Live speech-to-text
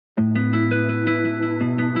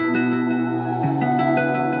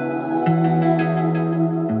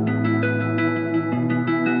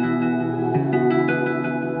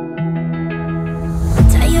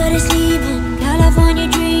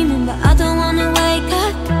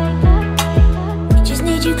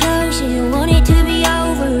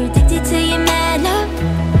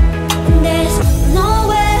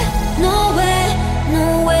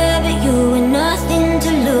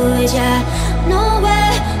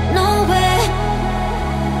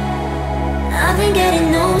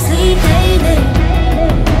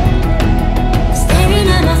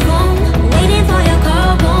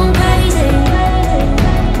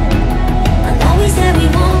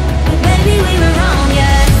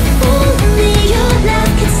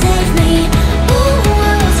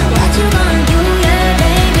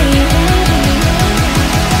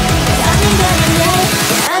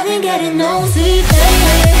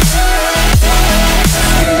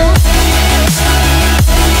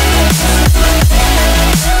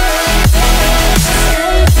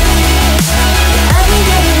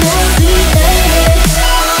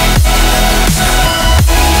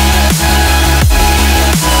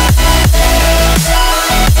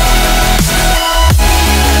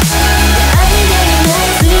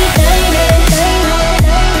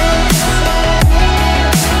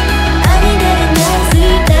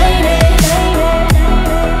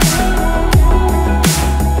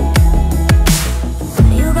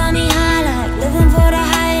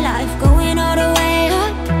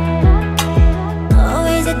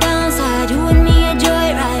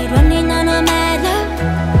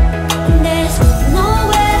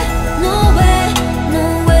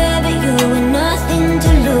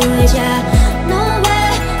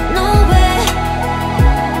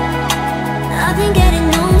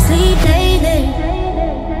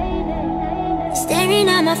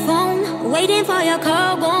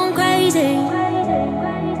crazy.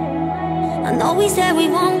 I know we said we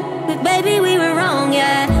won't, but baby, we were wrong,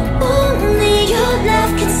 yeah. Only your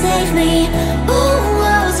love can save me. Ooh,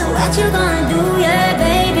 oh, so what you gonna do, yeah,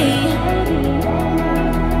 baby?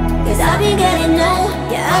 Cause I've been getting no,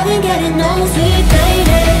 yeah, I've been getting no sleep,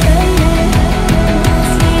 baby.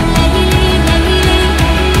 Sweet lady, lady.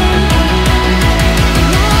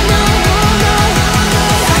 No, no, no, no.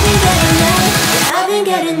 I've been getting no, yeah, I've been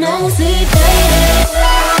getting no sleep, baby.